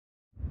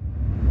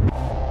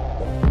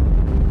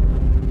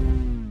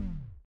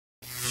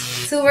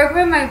To work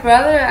with my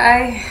brother,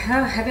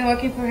 have been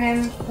working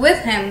with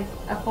him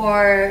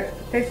for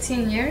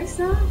 15 years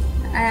now,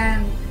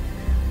 and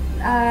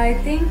I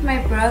think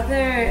my brother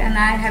and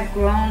I have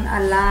grown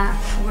a lot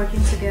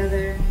working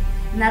together.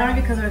 Not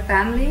only because we're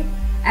family,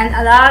 and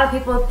a lot of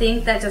people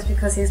think that just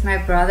because he's my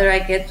brother, I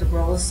get the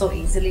roles so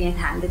easily and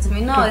handed to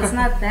me. No, it's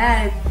not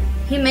that.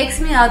 He makes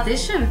me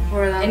audition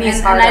for them,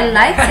 and I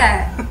like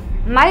that.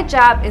 My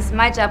job is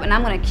my job, and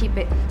I'm gonna keep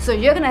it. So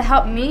you're gonna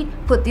help me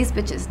put these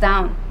bitches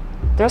down.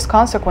 There's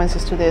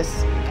consequences to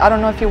this. I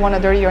don't know if you want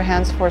to dirty your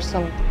hands for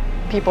some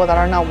people that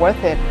are not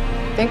worth it.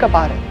 Think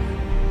about it.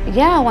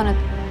 Yeah, I wanna.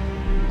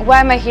 Why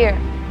am I here?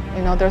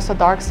 You know, there's a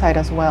dark side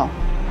as well.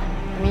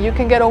 I mean, you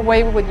can get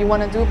away with what you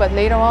want to do, but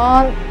later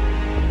on,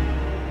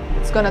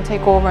 it's gonna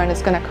take over and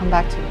it's gonna come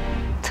back to you.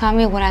 Tell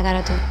me what I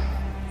gotta do.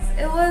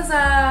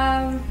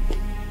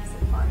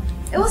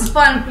 It was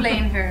fun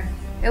playing her.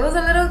 It was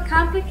a little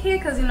complicated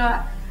because, you know,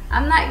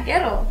 I'm not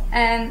ghetto.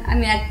 And, I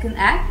mean, I can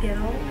act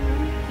ghetto,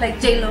 like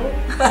J-Lo.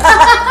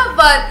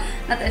 But,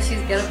 not that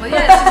she's ghetto, but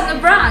yeah, she's in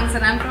the Bronx,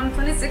 and I'm from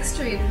 26th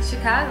Street in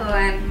Chicago.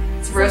 And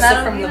it's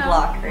Rosa from the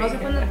block, right? Rosa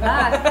from the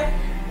block.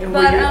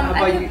 But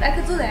I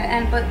could do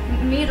that. But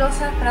me,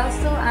 Rosa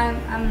Frausto,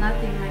 I'm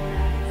nothing like that.